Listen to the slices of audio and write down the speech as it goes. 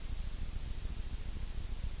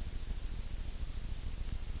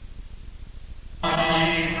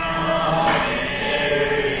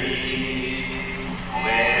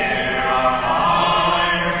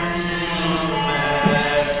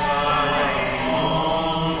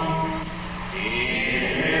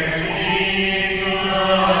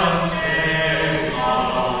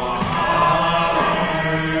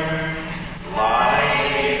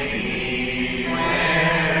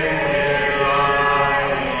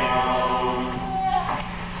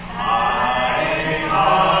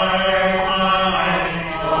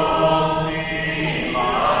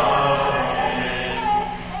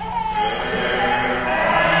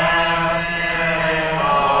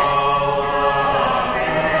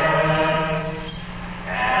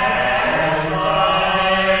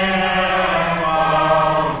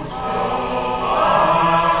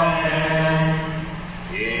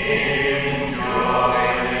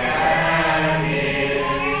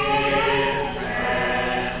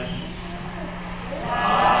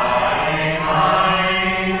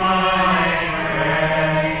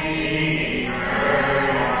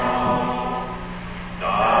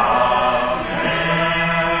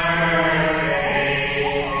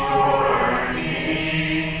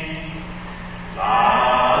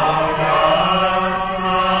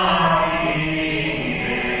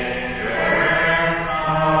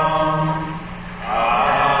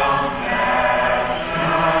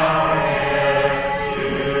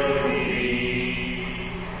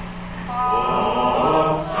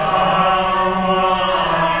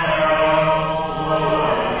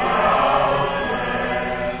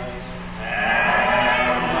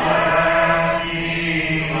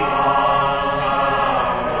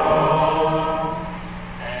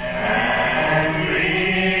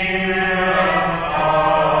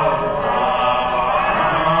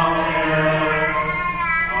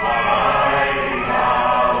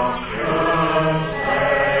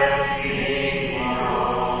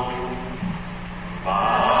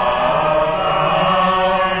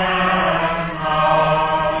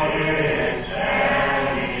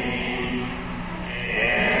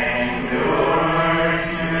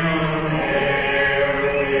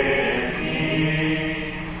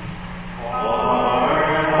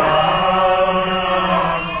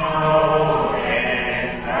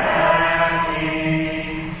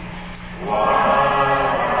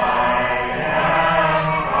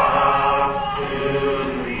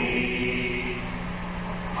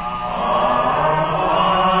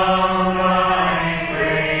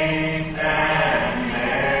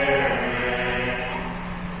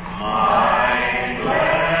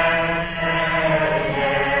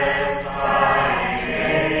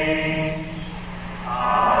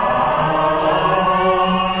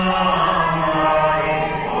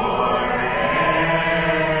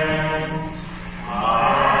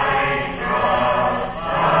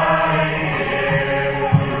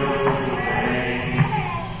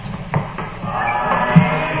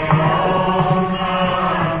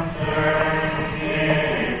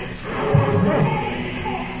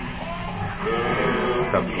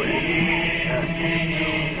us up, please.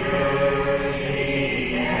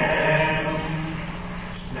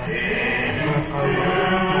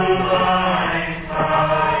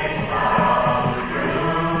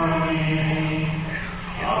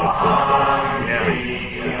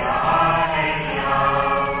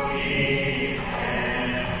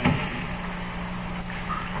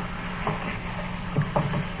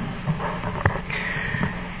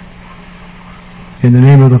 In the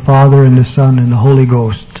name of the Father, and the Son, and the Holy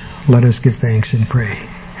Ghost, let us give thanks and pray.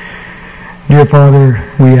 Dear Father,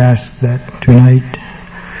 we ask that tonight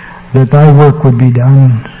that Thy work would be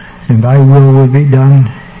done and Thy will would be done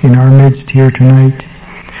in our midst here tonight.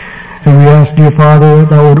 And we ask, dear Father, that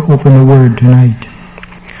Thou would open the Word tonight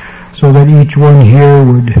so that each one here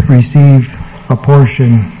would receive a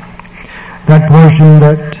portion, that portion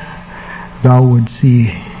that Thou would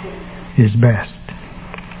see is best.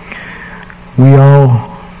 We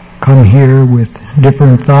all come here with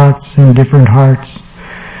different thoughts and different hearts.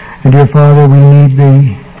 And dear Father, we need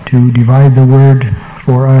Thee to divide the Word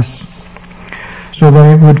for us so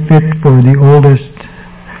that it would fit for the oldest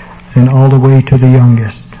and all the way to the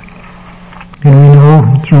youngest. And we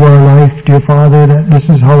know through our life, dear Father, that this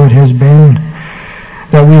is how it has been,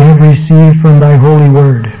 that we have received from Thy holy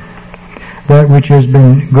Word that which has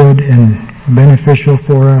been good and beneficial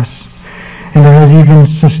for us, and that has even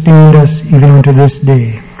sustained us even unto this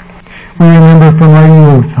day. We remember from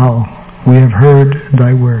our youth how we have heard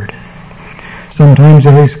Thy Word. Sometimes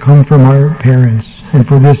it has come from our parents, and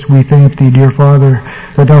for this we thank Thee, dear Father,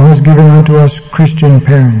 that Thou hast given unto us Christian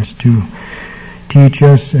parents to teach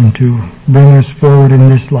us and to bring us forward in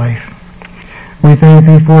this life. We thank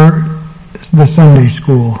Thee for the Sunday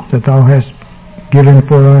school that Thou hast given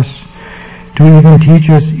for us to even teach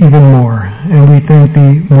us even more, and we thank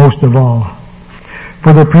Thee most of all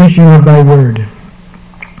for the preaching of Thy Word,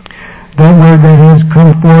 that Word that has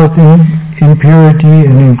come forth in purity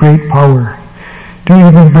and in great power, to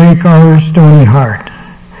even break our stony heart,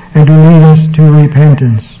 and to lead us to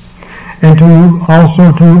repentance, and to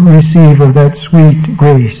also to receive of that sweet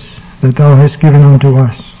grace that Thou hast given unto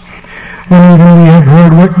us. When even we have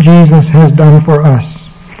heard what Jesus has done for us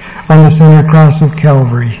on the center cross of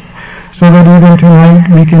Calvary, so that even tonight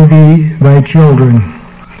we can be Thy children,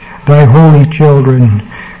 Thy holy children,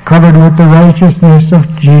 covered with the righteousness of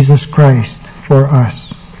Jesus Christ for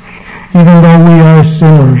us. Even though we are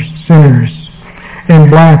sinners,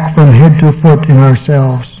 and black from head to foot in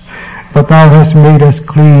ourselves, but Thou hast made us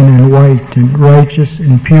clean and white and righteous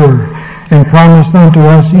and pure, and promised unto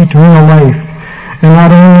us eternal life, and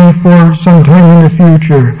not only for some time in the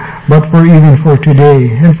future, but for even for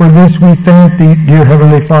today. And for this we thank Thee, dear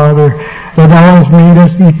Heavenly Father, that Thou hast made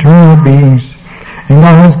us eternal beings, and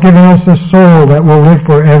Thou hast given us a soul that will live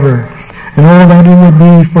forever. And all that it would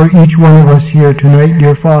be for each one of us here tonight,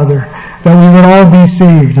 dear Father, that we would all be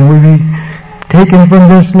saved and would be taken from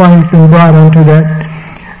this life and brought unto that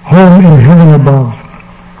home in heaven above.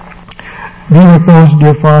 Be with those,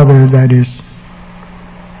 dear Father, that is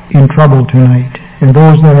in trouble tonight, and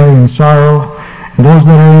those that are in sorrow, and those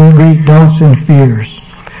that are in great doubts and fears,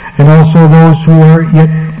 and also those who are yet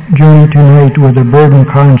journey tonight with a burdened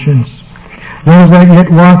conscience. Those that yet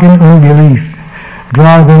walk in unbelief,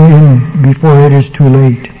 draw them in before it is too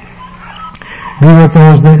late. Be with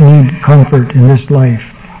those that need comfort in this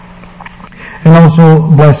life. And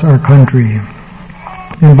also bless our country,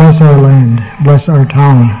 and bless our land, bless our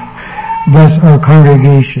town, bless our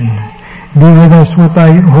congregation. Be with us with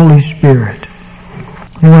Thy Holy Spirit.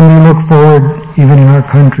 And when we look forward, even in our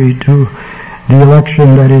country, to the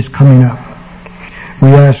election that is coming up, we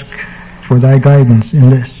ask for Thy guidance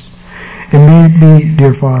in this. And may it be,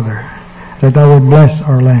 dear Father, that Thou would bless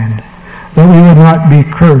our land, that we would not be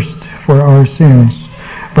cursed for our sins,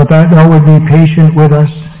 but that Thou would be patient with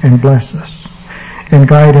us and bless us and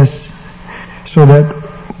guide us so that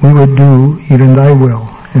we would do even Thy will,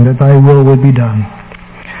 and that Thy will would be done.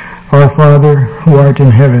 Our Father, who art in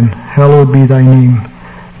heaven, hallowed be Thy name.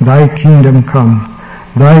 Thy kingdom come.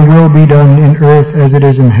 Thy will be done in earth as it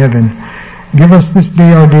is in heaven. Give us this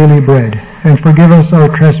day our daily bread, and forgive us our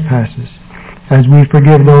trespasses, as we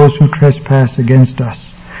forgive those who trespass against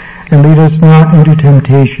us. And lead us not into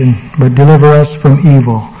temptation, but deliver us from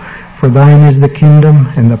evil. For Thine is the kingdom,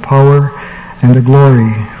 and the power, and the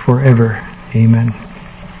glory forever. Amen.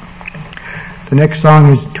 The next song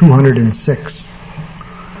is 206.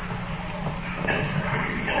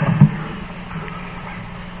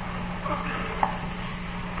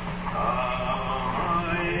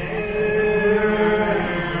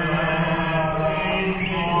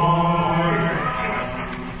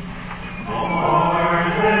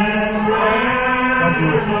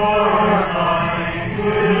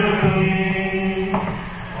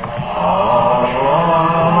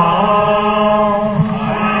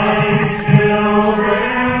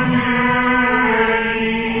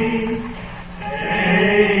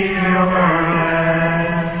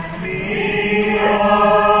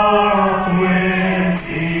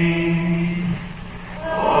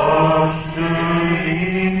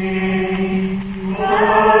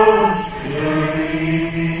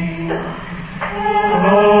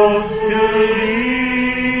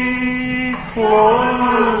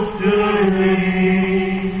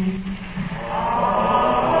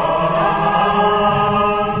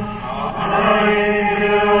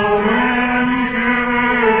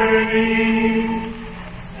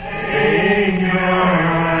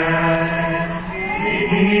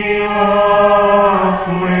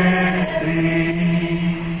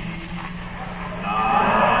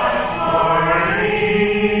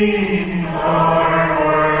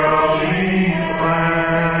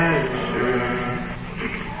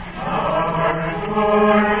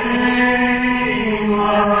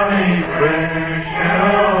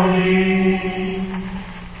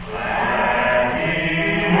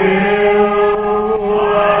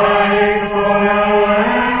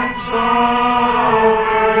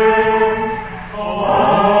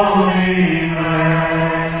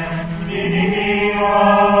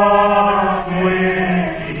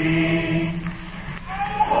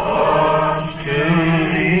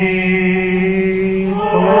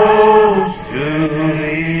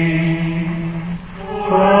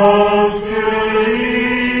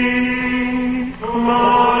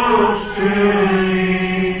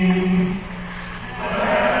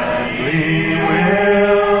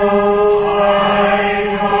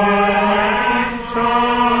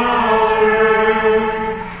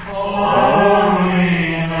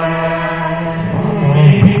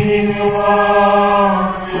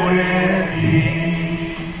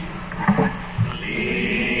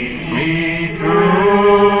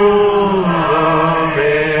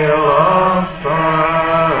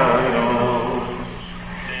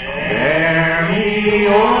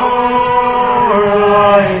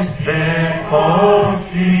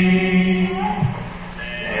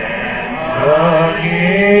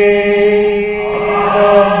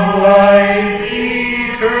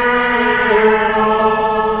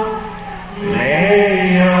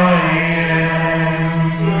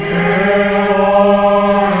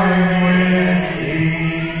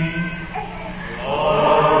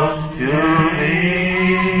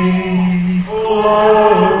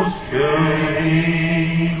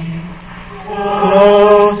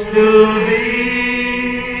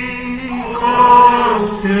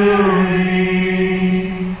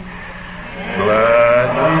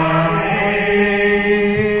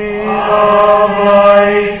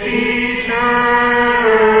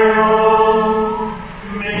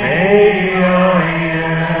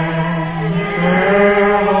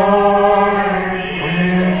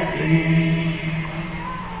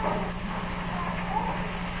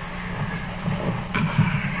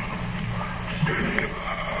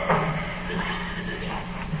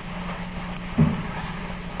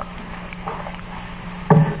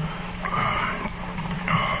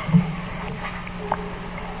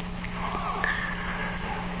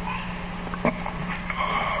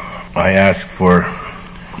 I ask for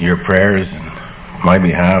your prayers on my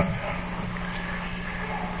behalf,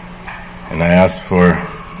 and I ask for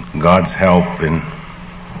God's help in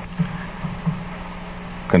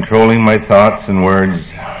controlling my thoughts and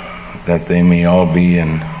words, that they may all be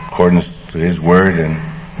in accordance to His Word and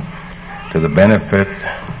to the benefit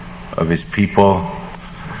of His people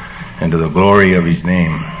and to the glory of His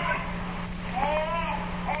name.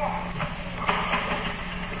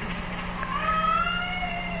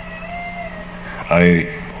 I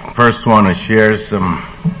first want to share some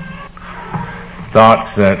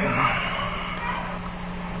thoughts that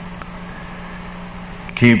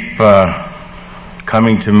keep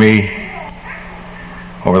coming to me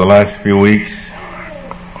over the last few weeks.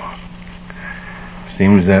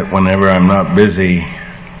 Seems that whenever I'm not busy,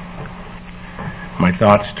 my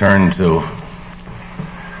thoughts turn to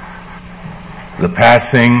the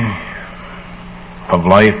passing of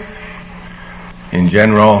life in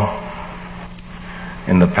general,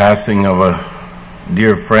 and the passing of a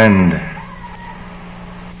dear friend.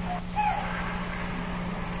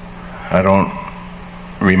 I don't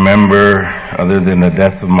remember, other than the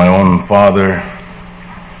death of my own father,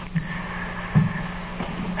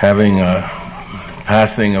 having a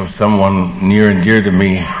passing of someone near and dear to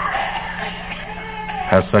me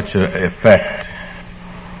have such an effect.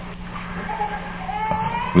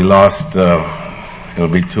 We lost, it'll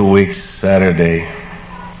be 2 weeks Saturday,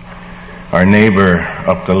 our neighbor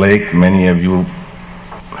up the lake. Many of you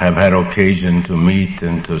have had occasion to meet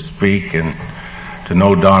and to speak and to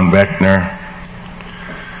know Don Beckner.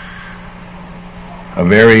 A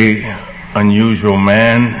very unusual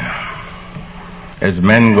man, as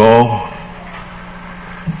men go.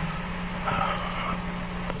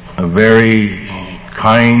 A very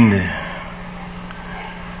kind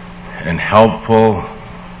and helpful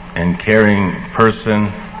and caring person.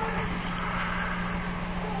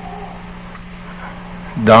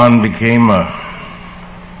 Don became a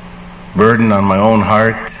burden on my own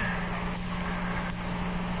heart.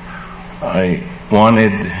 I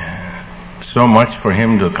wanted so much for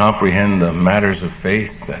him to comprehend the matters of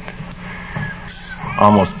faith that it's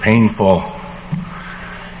almost painful.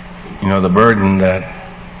 You know, the burden that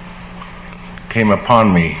came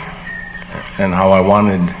upon me and how I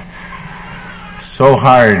wanted so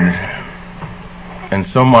hard and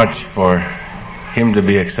so much for him to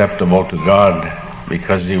be acceptable to God,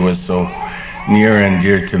 because he was so near and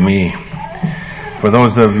dear to me. For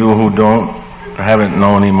those of you who haven't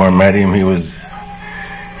known him or met him, he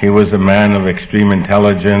was a man of extreme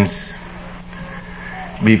intelligence.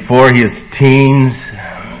 Before his teens,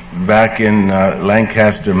 back in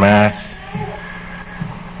Lancaster, Mass,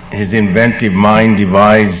 his inventive mind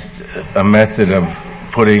devised a method of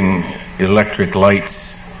putting electric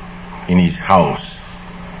lights in his house,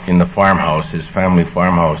 in the farmhouse, his family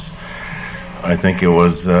farmhouse. I think it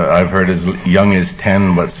was, I've heard as young as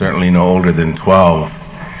 10, but certainly no older than 12.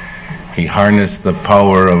 He harnessed the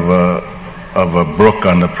power of a brook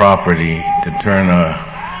on the property to turn a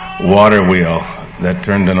water wheel that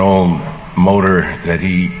turned an old motor that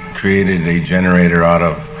he created a generator out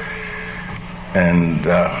of. And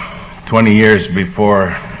 20 years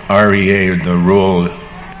before REA, the Rural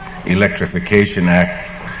Electrification Act,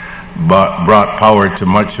 brought power to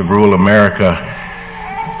much of rural America,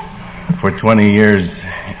 for 20 years,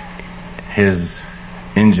 his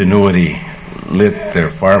ingenuity lit their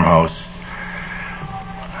farmhouse.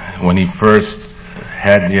 When he first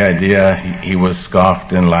had the idea, he was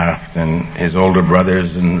scoffed and laughed, and his older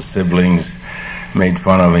brothers and siblings made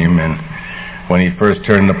fun of him. And when he first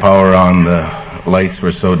turned the power on, the lights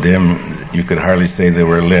were so dim, you could hardly say they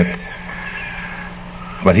were lit.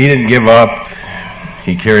 But he didn't give up.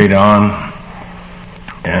 He carried on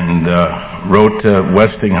and wrote to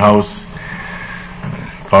Westinghouse,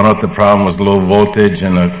 found out the problem was low voltage,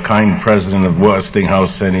 and a kind president of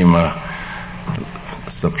Westinghouse sent him a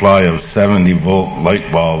supply of 70-volt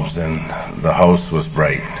light bulbs, and the house was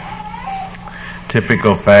bright.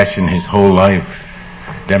 Typical fashion, his whole life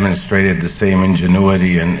demonstrated the same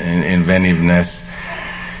ingenuity and inventiveness.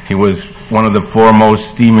 He was one of the foremost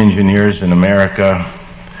steam engineers in America.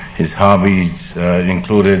 His hobbies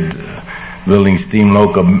included building steam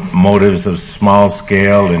locomotives of small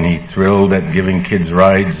scale, and he thrilled at giving kids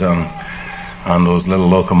rides on those little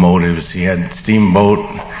locomotives. He had steamboat.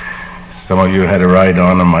 Some of you had a ride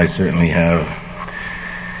on them. I certainly have.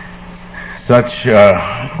 Such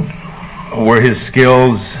were his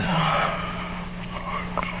skills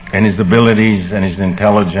and his abilities and his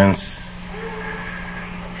intelligence.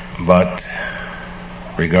 But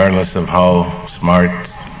regardless of how smart,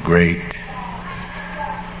 great,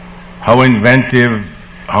 how inventive,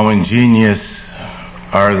 how ingenious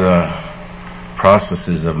are the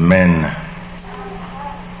processes of men,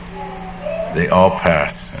 they all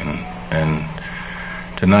pass. And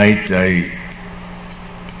tonight I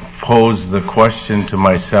pose the question to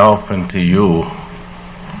myself and to you: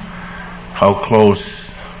 how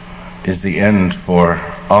close is the end for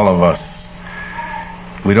all of us?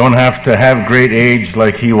 We don't have to have great age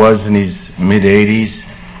like he was in his mid-80s.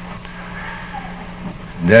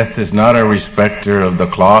 Death is not a respecter of the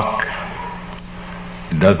clock.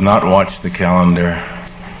 It does not watch the calendar.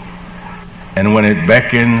 And when it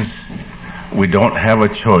beckons, we don't have a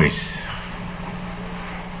choice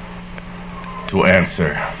to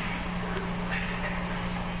answer.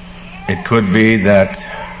 It could be that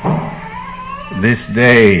this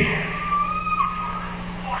day,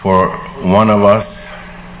 for one of us,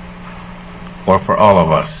 or for all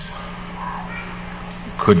of us,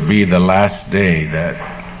 could be the last day that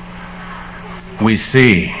we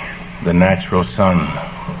see the natural sun.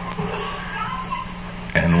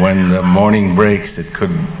 And when the morning breaks, it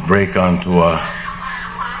could break onto a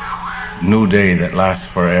new day that lasts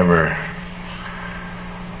forever.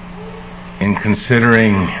 In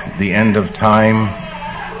considering the end of time,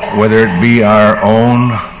 whether it be our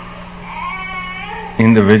own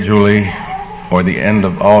individually or the end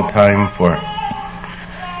of all time for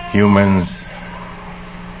humans,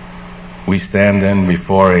 we stand then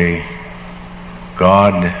before a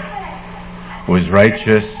God who is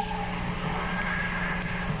righteous,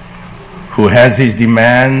 who has his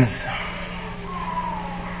demands.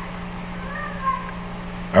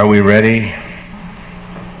 Are we ready?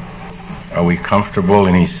 Are we comfortable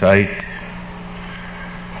in his sight?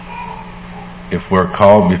 If we're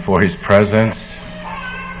called before his presence,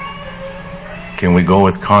 can we go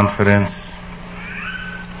with confidence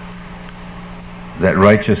that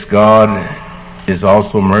righteous God is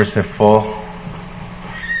also merciful?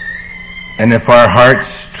 And if our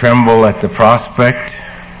hearts tremble at the prospect,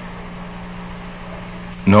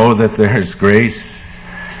 know that there is grace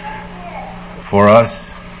for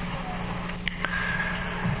us.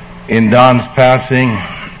 In Don's passing,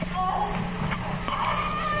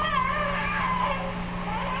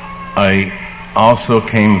 I also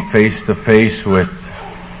came face to face with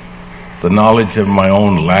the knowledge of my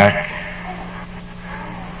own lack.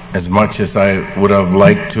 As much as I would have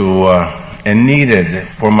liked to and needed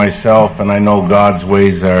for myself, and I know God's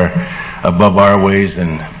ways are above our ways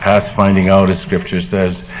and past finding out, as Scripture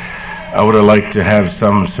says, I would have liked to have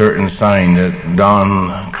some certain sign that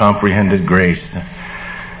Don comprehended grace.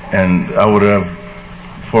 And I would have,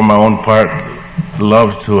 for my own part,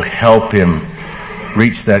 loved to help him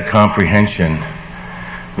reach that comprehension.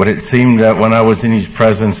 But it seemed that when I was in his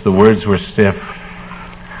presence, the words were stiff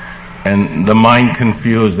and the mind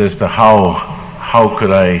confused as to how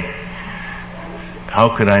could I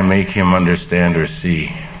make him understand or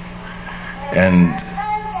see. And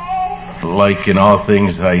like in all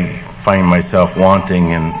things, I find myself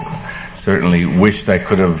wanting and certainly wished I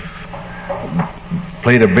could have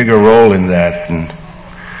played a bigger role in that. And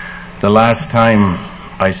the last time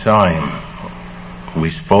I saw him, we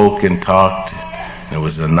spoke and talked. It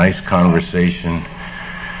was a nice conversation.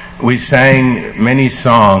 We sang many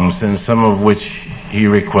songs, and some of which he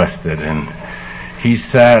requested, and he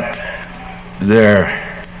sat there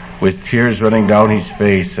with tears running down his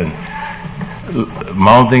face and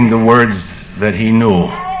mouthing the words that he knew.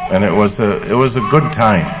 And it was a good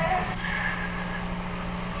time.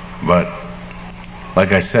 But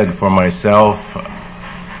like I said, for myself,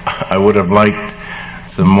 I would have liked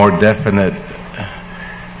some more definite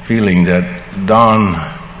feeling that Don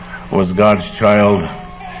was God's child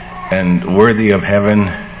and worthy of heaven.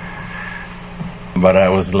 But I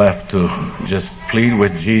was left to just plead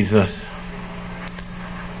with Jesus,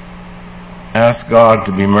 ask God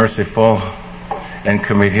to be merciful, and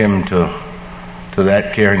commit him to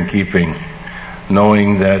that care and keeping,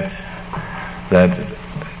 knowing that's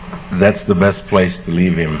the best place to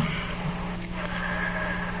leave him.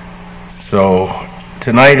 So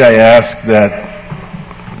tonight I ask that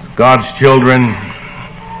God's children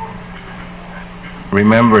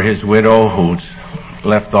remember his widow who's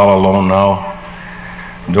left all alone now,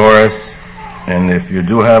 Doris, and if you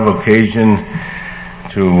do have occasion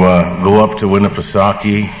to go up to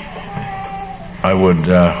Winnipesaukee, I would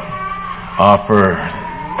offer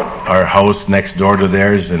our house next door to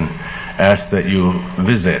theirs and ask that you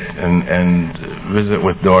visit and visit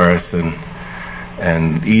with Doris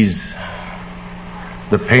and ease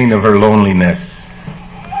the pain of her loneliness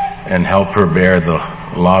and help her bear the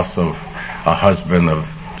loss of a husband of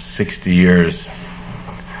 60 years.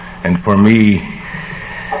 And for me,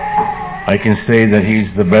 I can say that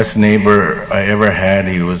he's the best neighbor I ever had.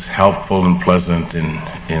 He was helpful and pleasant in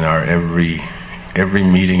our every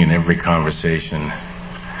meeting and every conversation,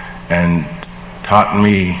 and taught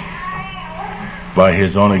me by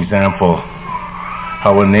his own example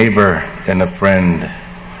how a neighbor and a friend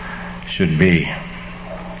should be.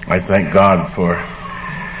 I thank God for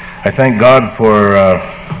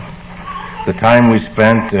the time we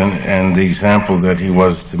spent and the example that he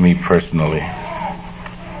was to me personally.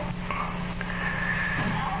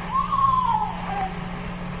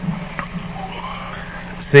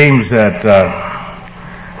 Seems that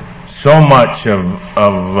so much of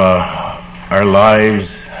our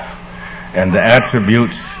lives and the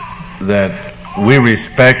attributes that we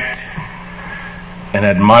respect and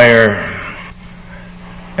admire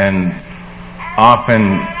and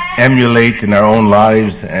often emulate in our own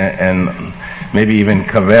lives and maybe even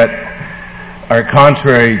covet are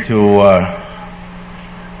contrary to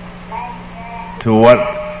what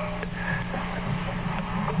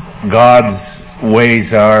God's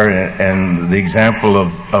ways are and the example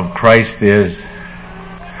of Christ is.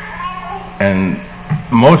 And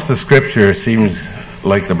most of Scripture seems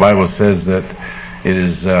like the Bible says that it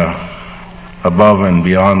is above and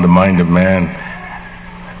beyond the mind of man.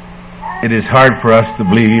 It is hard for us to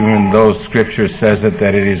believe, even though Scripture says it,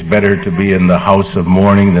 that it is better to be in the house of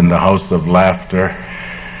mourning than the house of laughter.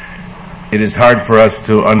 It is hard for us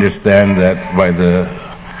to understand that by the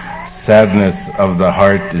sadness of the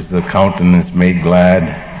heart is the countenance made glad.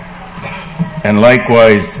 And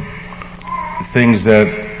likewise, things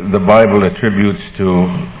that the Bible attributes to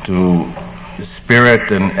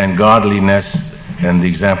spirit and godliness, and the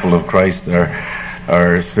example of Christ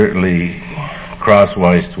are certainly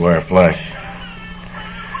crosswise to our flesh.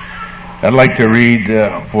 I'd like to read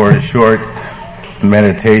for a short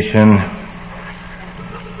meditation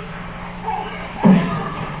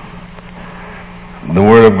the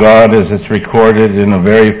Word of God as it's recorded in a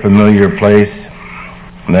very familiar place.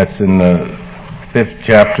 And that's in the 5th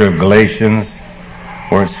chapter of Galatians,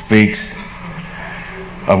 where it speaks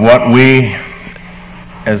of what we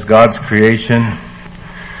as God's creation,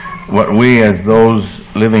 what we as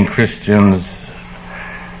those living Christians,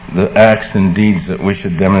 the acts and deeds that we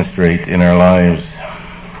should demonstrate in our lives.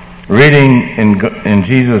 Reading in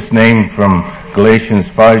Jesus' name from Galatians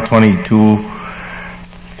 5:22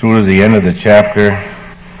 through to the end of the chapter.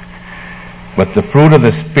 But the fruit of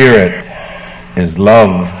the Spirit is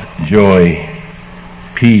love, joy,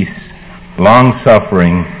 peace,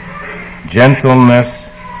 long-suffering,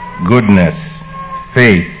 gentleness, goodness,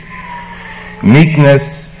 faith,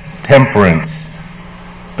 meekness, temperance.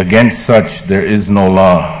 Against such there is no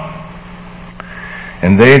law.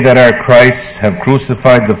 And they that are Christ's have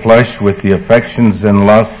crucified the flesh with the affections and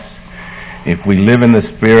lusts. If we live in the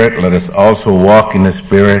Spirit, let us also walk in the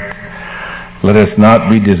Spirit. Let us not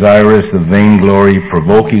be desirous of vainglory,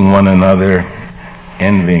 provoking one another,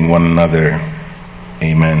 envying one another.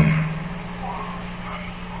 Amen.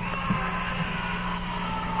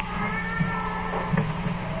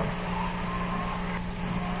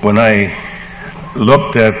 When I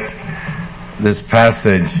looked at this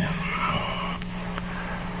passage,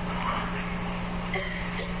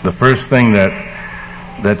 the first thing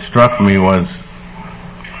that struck me was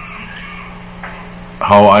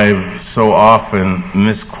how I've so often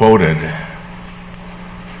misquoted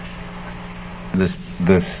this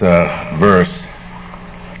verse.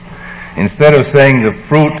 Instead of saying the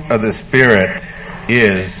fruit of the Spirit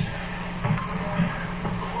is,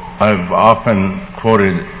 I've often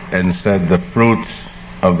quoted and said the fruits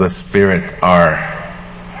of the Spirit are.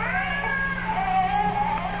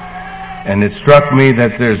 And it struck me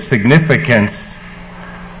that there's significance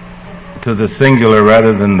to the singular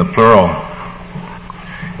rather than the plural,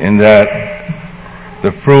 in that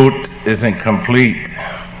the fruit isn't complete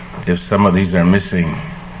if some of these are missing.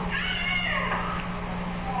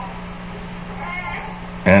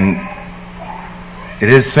 And it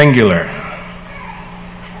is singular.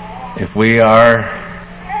 If we are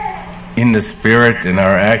in the Spirit and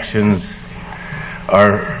our actions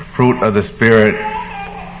are fruit of the Spirit,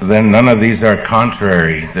 then none of these are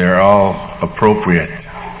contrary. They're all appropriate.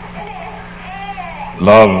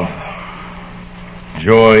 Love,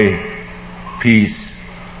 joy, peace,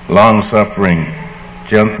 long-suffering,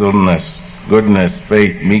 gentleness, goodness,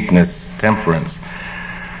 faith, meekness, temperance.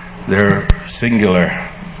 They're singular,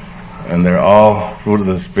 and they're all fruit of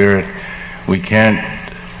the Spirit. We can't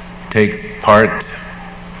take part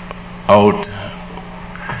out.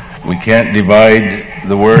 We can't divide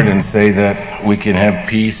the Word and say that we can have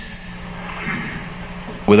peace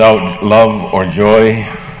without love or joy.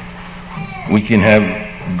 We can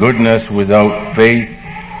have goodness without faith.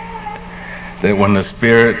 That when the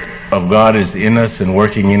Spirit of God is in us and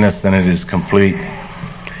working in us, then it is complete.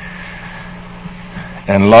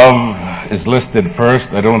 And love is listed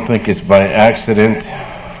first. I don't think it's by accident.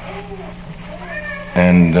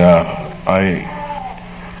 And I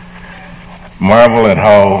marvel at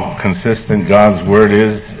how consistent God's Word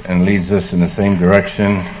is and leads us in the same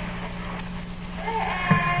direction.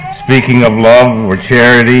 Speaking of love or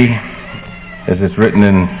charity, as it's written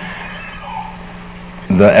in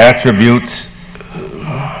the attributes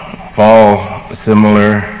fall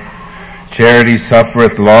similar. Charity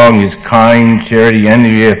suffereth long, is kind. Charity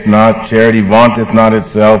envieth not. Charity vaunteth not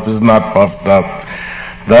itself, is not puffed up,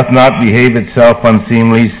 doth not behave itself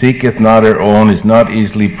unseemly, seeketh not her own, is not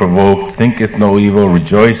easily provoked, thinketh no evil,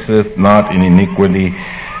 rejoiceth not in iniquity,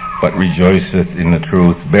 but rejoiceth in the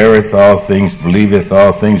truth, beareth all things, believeth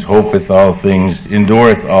all things, hopeth all things,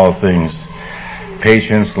 endureth all things.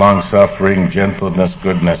 Patience, long-suffering, gentleness,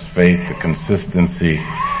 goodness, faith, the consistency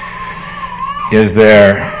is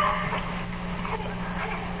there.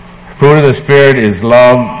 Fruit of the Spirit is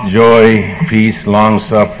love, joy, peace,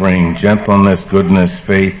 long-suffering, gentleness, goodness,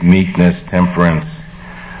 faith, meekness, temperance.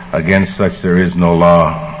 Against such there is no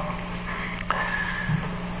law.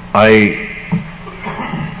 I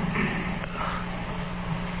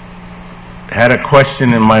had a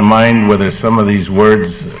question in my mind whether some of these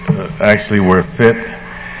words actually were fit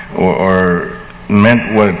or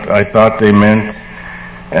meant what I thought they meant.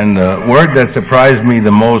 And the word that surprised me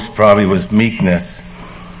the most probably was meekness.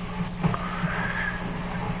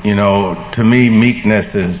 to me,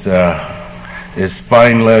 meekness is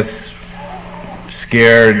spineless,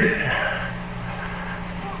 scared,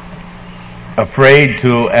 afraid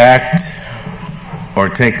to act or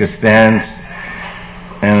take a stance.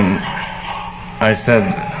 And I said,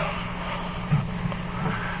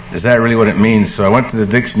 is that really what it means? So I went to the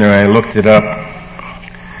dictionary, I looked it up,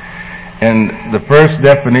 and the first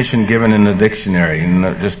definition given in the dictionary, in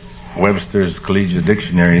just Webster's Collegiate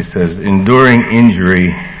Dictionary, says, enduring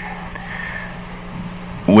injury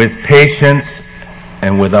with patience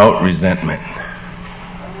and without resentment.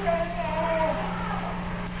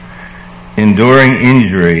 Enduring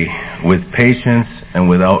injury with patience and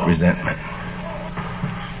without resentment.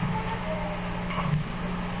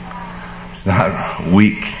 It's not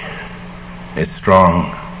weak, it's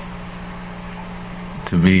strong.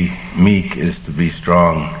 To be meek is to be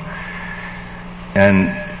strong.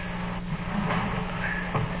 And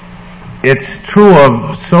it's true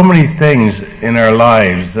of so many things in our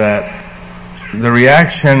lives that the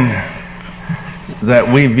reaction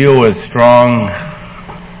that we view as strong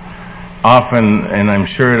often, and I'm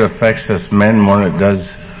sure it affects us men more than it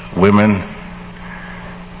does women,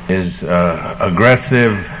 is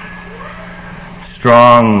aggressive,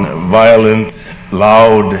 strong, violent,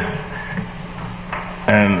 loud,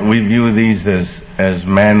 and we view these as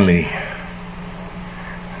manly.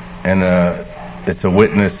 And it's a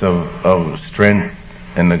witness of strength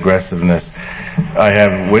and aggressiveness. I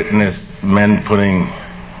have witnessed men putting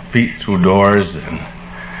feet through doors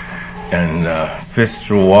and fists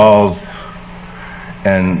through walls,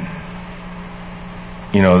 and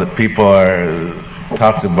that people are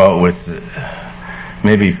talked about with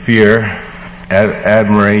maybe fear,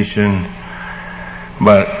 admiration,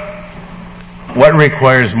 but what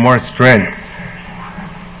requires more strength?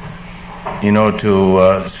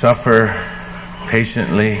 To suffer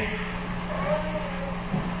patiently,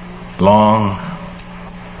 long.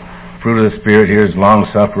 Fruit of the Spirit here is long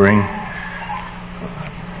suffering.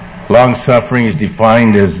 Long suffering is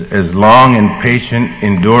defined as long and patient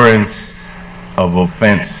endurance of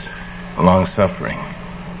offense. Long suffering.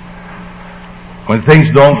 When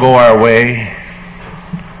things don't go our way,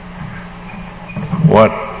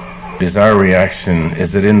 what is our reaction?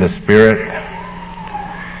 Is it in the Spirit?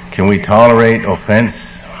 Can we tolerate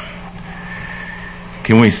offense?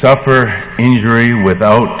 Can we suffer injury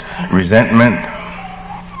without resentment?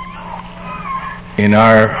 In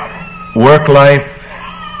our work life,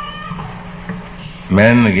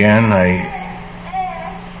 men, again, I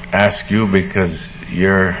ask you because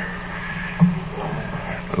your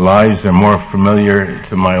lives are more familiar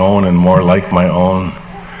to my own and more like my own.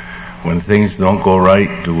 When things don't go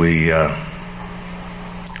right, do we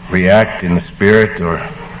react in the Spirit, or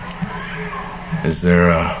is there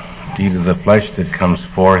a deed of the flesh that comes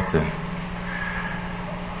forth? And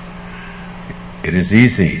it is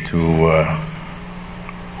easy to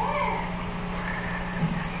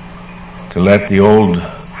let the old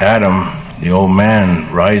Adam, the old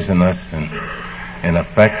man, rise in us and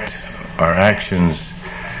affect our actions.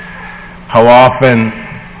 How often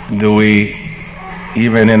do we,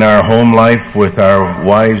 even in our home life with our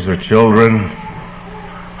wives or children,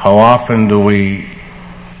 how often do we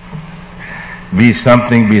be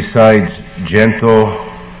something besides gentle,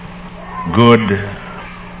 good,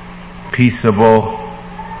 peaceable,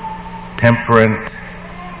 temperate,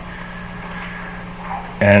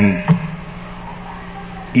 and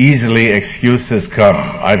easily excuses come.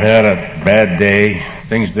 I've had a bad day,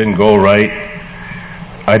 things didn't go right,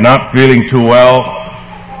 I'm not feeling too well,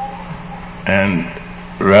 and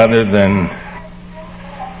rather than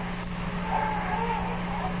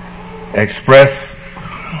express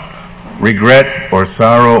regret or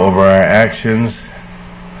sorrow over our actions,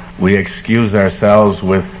 we excuse ourselves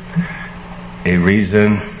with a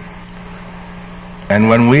reason. And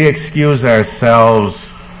when we excuse ourselves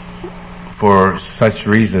for such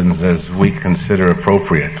reasons as we consider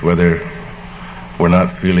appropriate, whether we're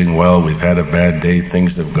not feeling well, we've had a bad day,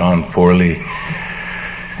 things have gone poorly,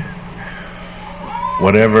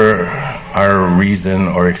 whatever our reason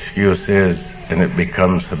or excuse is, and it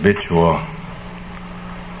becomes habitual,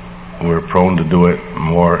 we're prone to do it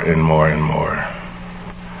more and more and more.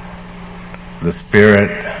 The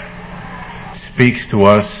Spirit speaks to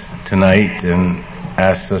us tonight and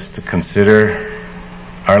asks us to consider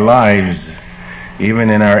our lives, even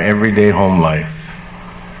in our everyday home life.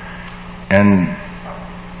 And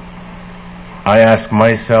I ask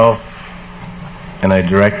myself, and I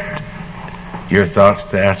direct your thoughts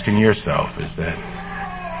to asking yourself, is that,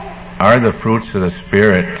 are the fruits of the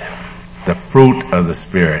Spirit, the fruit of the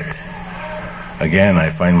Spirit? Again, I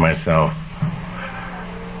find myself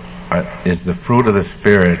is the fruit of the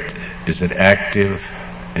Spirit, is it active?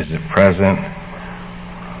 Is it present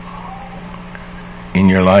in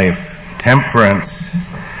your life? Temperance,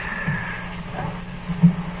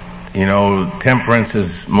 temperance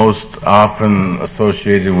is most often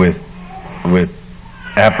associated with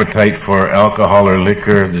appetite for alcohol or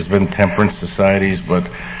liquor. There's been temperance societies, but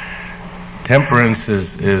temperance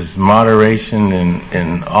is moderation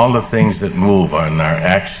in all the things that move, in our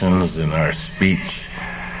actions, in our speech,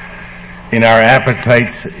 in our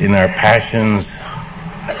appetites, in our passions.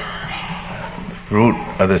 The fruit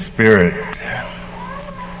of the Spirit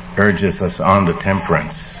urges us on to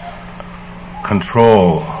temperance,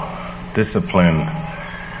 control, discipline,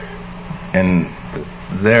 and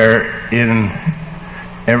they're in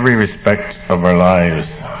every respect of our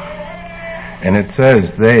lives. And it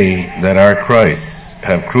says, they that are Christ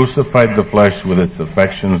have crucified the flesh with its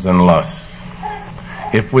affections and lusts.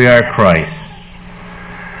 If we are Christ,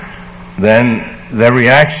 then the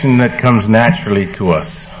reaction that comes naturally to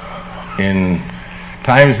us in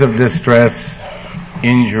times of distress,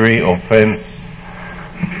 injury, offense,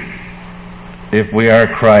 if we are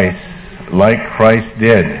Christ, like Christ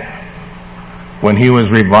did, when he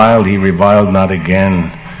was reviled, he reviled not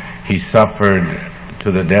again. He suffered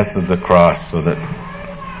to the death of the cross so that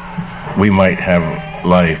we might have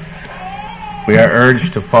life. We are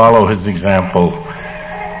urged to follow his example,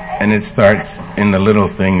 and it starts in the little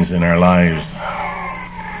things in our lives.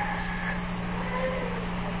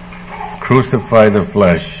 Crucify the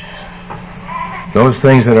flesh. Those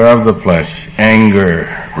things that are of the flesh, anger,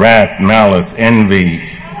 wrath, malice, envy,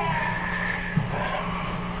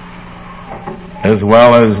 as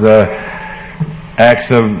well as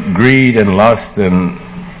acts of greed and lust, and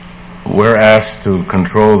we're asked to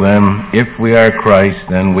control them. If we are Christ,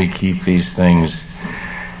 then we keep these things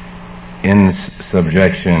in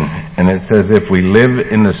subjection. And it says, if we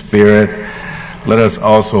live in the Spirit, let us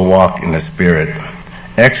also walk in the Spirit.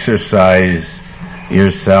 Exercise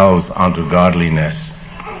yourselves unto godliness.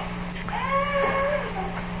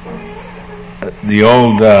 The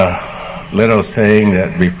old little saying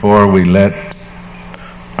that before we let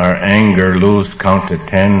our anger loose, count to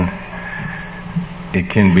 10, it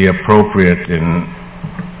can be appropriate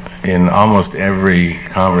in almost every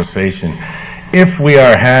conversation. If we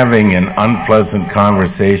are having an unpleasant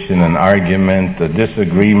conversation, an argument, a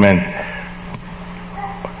disagreement,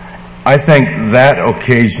 I think that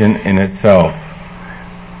occasion in itself,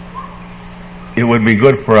 it would be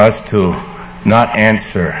good for us to not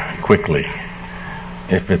answer quickly.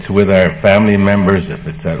 If it's with our family members, if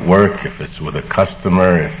it's at work, if it's with a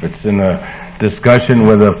customer, if it's in a discussion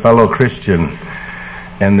with a fellow Christian,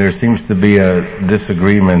 and there seems to be a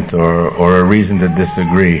disagreement or a reason to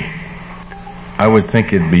disagree, I would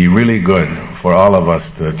think it'd be really good for all of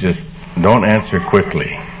us to just don't answer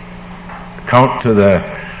quickly. Count to the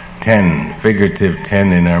 10, figurative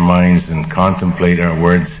 10 in our minds, and contemplate our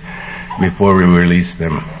words before we release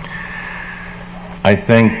them. I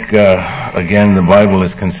think, again, the Bible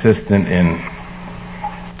is consistent in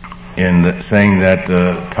saying that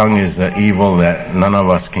the tongue is the evil that none of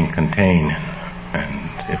us can contain.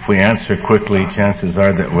 And if we answer quickly, chances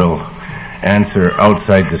are that we'll answer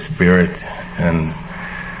outside the Spirit, and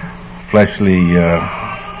fleshly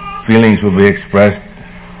feelings will be expressed,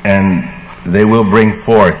 and they will bring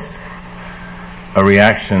forth a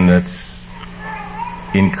reaction that's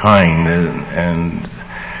in kind, and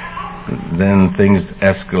then things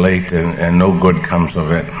escalate and no good comes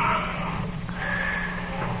of it.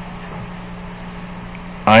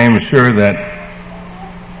 I am sure that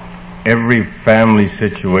every family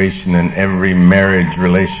situation and every marriage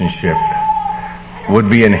relationship would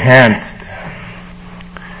be enhanced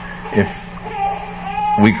if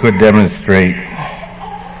we could demonstrate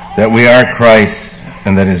that we are Christ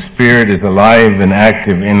and that his Spirit is alive and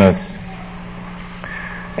active in us.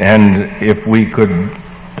 And if we could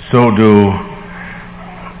so do,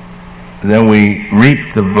 then we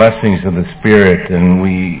reap the blessings of the Spirit, and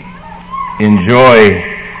we enjoy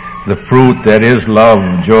the fruit that is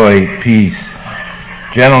love, joy, peace,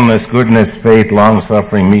 gentleness, goodness, faith,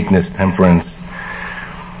 long-suffering, meekness, temperance.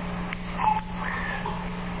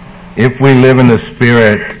 If we live in the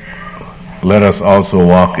Spirit, let us also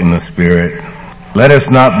walk in the Spirit. Let us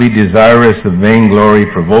not be desirous of vainglory,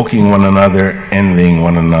 provoking one another, envying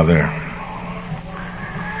one another.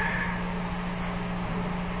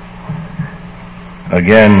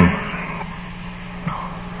 Again,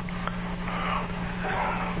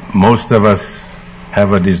 most of us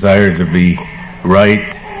have a desire to be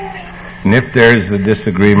right, and if there's a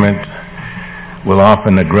disagreement, we'll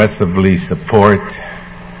often aggressively support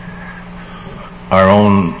our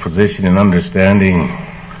own position and understanding.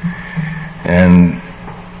 and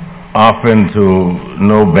often to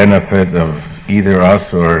no benefit of either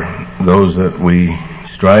us or those that we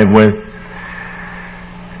strive with.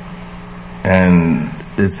 And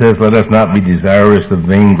it says, let us not be desirous of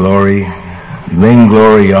vainglory.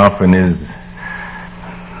 Vainglory often is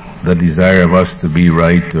the desire of us to be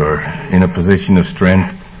right or in a position of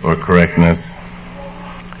strength or correctness.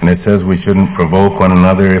 And it says we shouldn't provoke one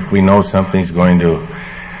another. If we know something's going to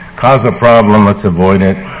cause a problem, let's avoid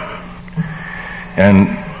it. And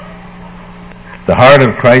the heart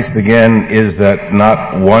of Christ again is that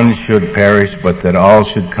not one should perish, but that all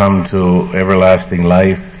should come to everlasting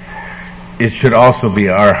life. It should also be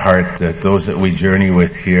our heart that those that we journey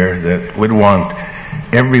with here, that would want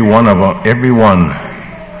everyone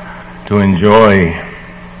to enjoy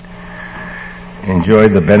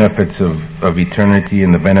the benefits of eternity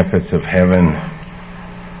and the benefits of heaven.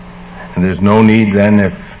 And there's no need then,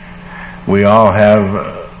 if we all have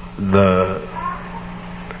the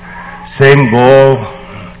same goal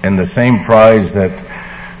and the same prize, that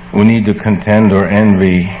we need to contend or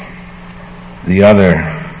envy the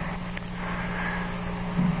other.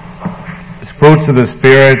 It's fruits of the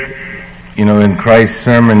Spirit, in Christ's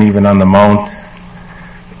sermon, even on the Mount.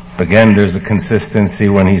 Again, there's a consistency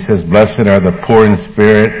when he says, blessed are the poor in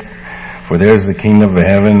spirit, for theirs is the kingdom of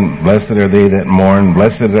heaven. Blessed are they that mourn.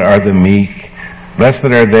 Blessed are the meek. Blessed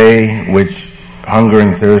are they which hunger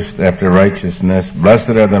and thirst after righteousness.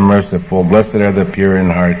 Blessed are the merciful. Blessed are the pure in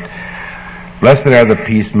heart. Blessed are the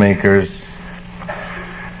peacemakers.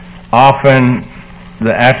 Often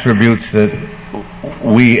the attributes that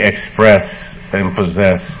we express and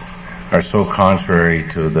possess are so contrary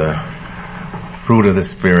to the fruit of the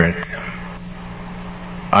Spirit.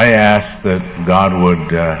 I ask that God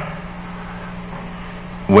would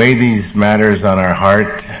weigh these matters on our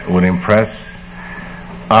heart, would impress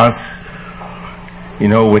us,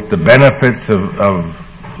 with the benefits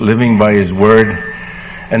of living by His Word,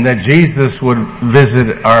 and that Jesus would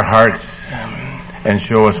visit our hearts and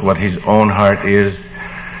show us what His own heart is.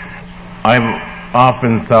 I've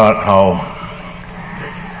often thought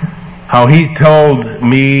how He told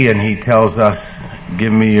me and He tells us,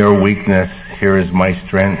 give me your weakness, here is my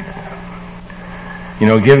strength.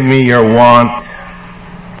 Give me your want,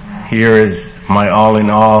 here is my all in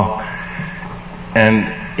all.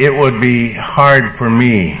 And it would be hard for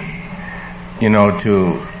me,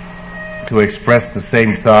 to express the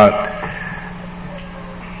same thought.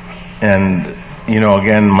 And,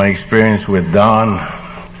 again, my experience with Don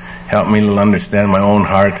helped me to understand my own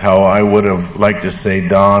heart, how I would have liked to say,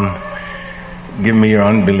 Don, give me your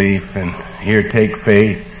unbelief, and here, take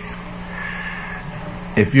faith.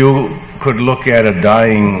 If you could look at a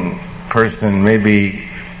dying person, maybe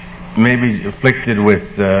afflicted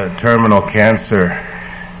with terminal cancer,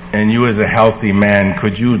 and you as a healthy man,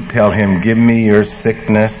 could you tell him, give me your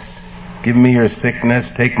sickness,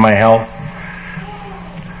 take my health?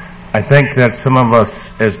 I think that some of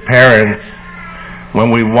us as parents,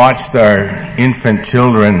 when we watched our infant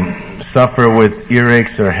children suffer with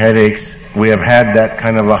earaches or headaches, we have had that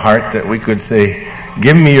kind of a heart that we could say,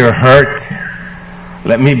 give me your hurt,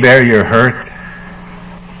 let me bear your hurt.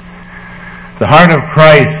 The heart of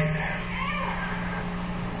Christ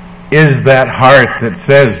is that heart that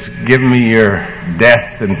says, give me your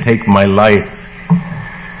death and take my life.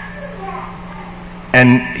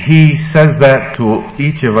 And He says that to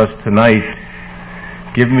each of us tonight.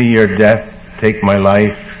 Give me your death, take my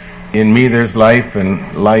life. In me there's life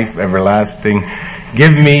and life everlasting.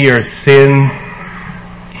 Give me your sin.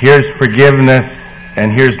 Here's forgiveness and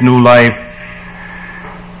here's new life.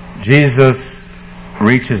 Jesus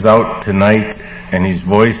reaches out tonight, and His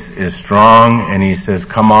voice is strong, and He says,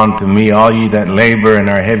 come on to me, all ye that labor and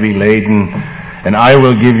are heavy laden, and I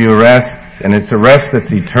will give you rest. And it's a rest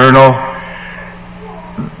that's eternal.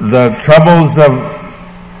 The troubles of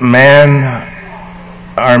man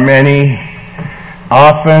are many.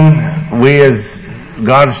 Often we as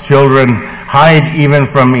God's children hide even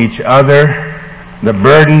from each other the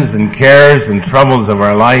burdens and cares and troubles of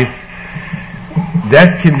our life.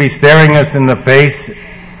 Death can be staring us in the face,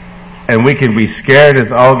 and we can be scared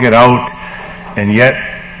as all get out, and yet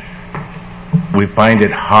we find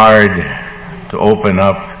it hard to open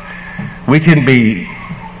up. We can be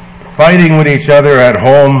fighting with each other at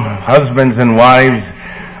home, husbands and wives,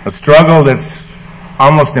 a struggle that's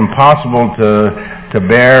almost impossible to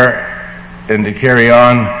bear and to carry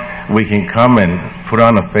on. We can come and put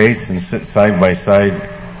on a face and sit side by side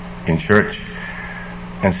in church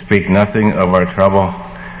and speak nothing of our trouble.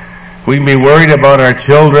 We can be worried about our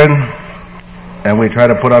children, and we try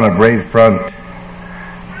to put on a brave front.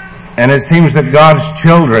 And it seems that God's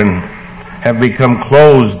children have become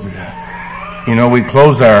closed We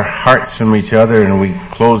close our hearts from each other, and we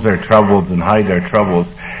close our troubles and hide our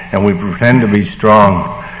troubles, and we pretend to be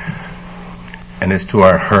strong, and it's to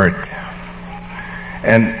our hurt.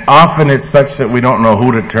 And often it's such that we don't know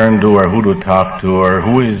who to turn to or who to talk to or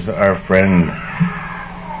who is our friend.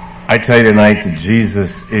 I tell you tonight that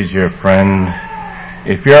Jesus is your friend.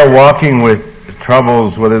 If you're walking with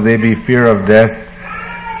troubles, whether they be fear of death,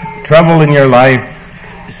 trouble in your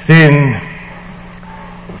life, sin,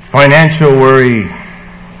 financial worry,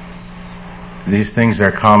 these things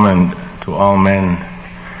are common to all men,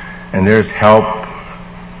 and there's help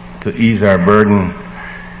to ease our burden.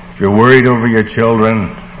 If you're worried over your children,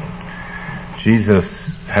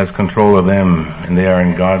 Jesus has control of them, and they are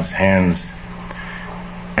in God's hands.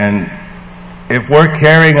 And if we're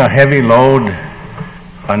carrying a heavy load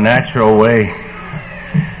a natural way,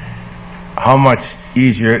 how much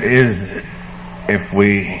easier it is if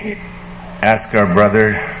we ask our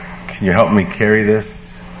brother, can you help me carry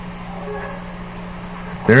this?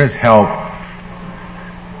 There is help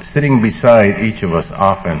sitting beside each of us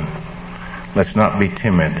often. Let's not be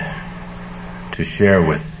timid to share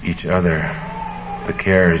with each other the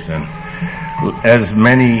cares. And as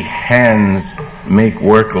many hands make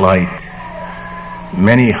work light,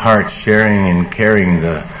 many hearts sharing and carrying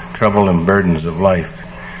the trouble and burdens of life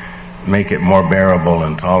make it more bearable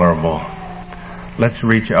and tolerable. Let's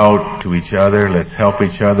reach out to each other. Let's help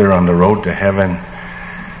each other on the road to heaven.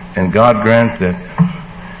 And God grant that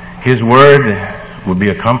His Word will be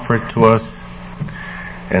a comfort to us,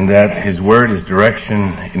 and that His Word is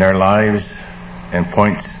direction in our lives and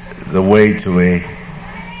points the way to a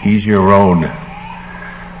easier road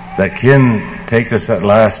that can take us at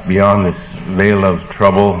last beyond this veil of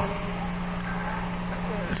trouble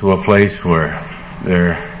to a place where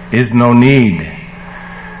there is no need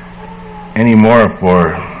anymore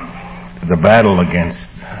for the battle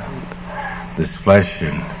against this flesh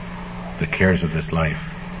and the cares of this life.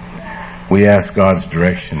 We ask God's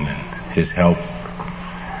direction and His help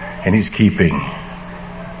and His keeping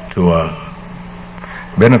to a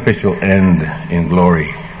beneficial end in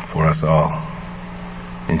glory for us all.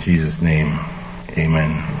 In Jesus' name,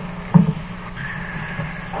 amen.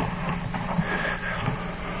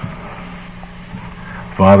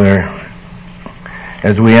 Father,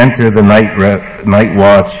 as we enter the night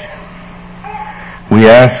watch, we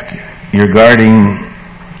ask your guarding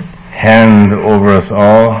hand over us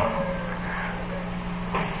all.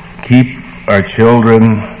 Keep our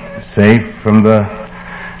children safe from the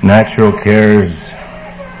natural cares,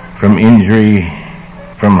 from injury,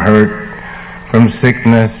 from hurt, from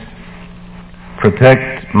sickness.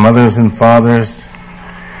 Protect mothers and fathers.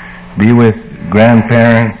 Be with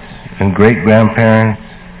grandparents and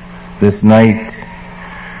great-grandparents this night.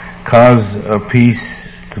 Cause a peace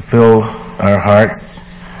to fill our hearts.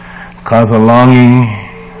 Cause a longing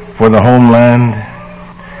for the homeland.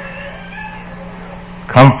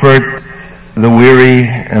 Comfort the weary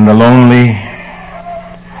and the lonely.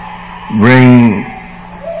 Bring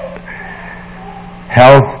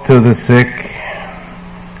health to the sick.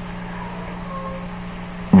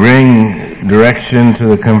 Bring direction to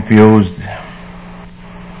the confused.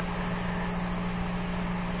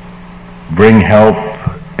 Bring help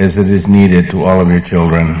as it is needed to all of your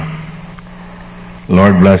children.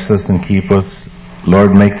 Lord, bless us and keep us.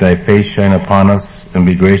 Lord, make thy face shine upon us and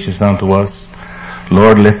be gracious unto us.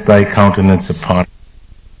 Lord, lift thy countenance upon us.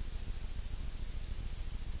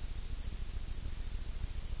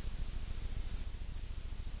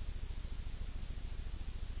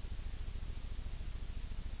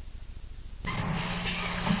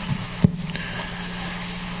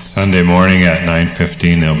 Sunday morning at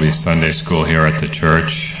 9:15 there'll be Sunday school here at the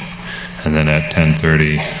church, and then at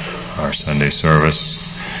 10:30 our Sunday service,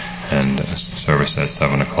 and a service at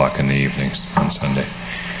 7 o'clock in the evening on Sunday.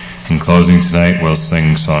 In closing tonight, we'll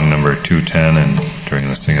sing song number 210, and during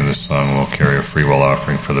the singing of this song we'll carry a free will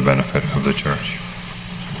offering for the benefit of the church.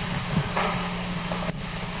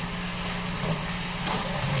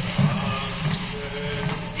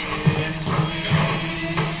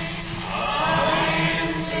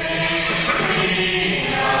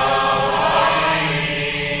 Amen.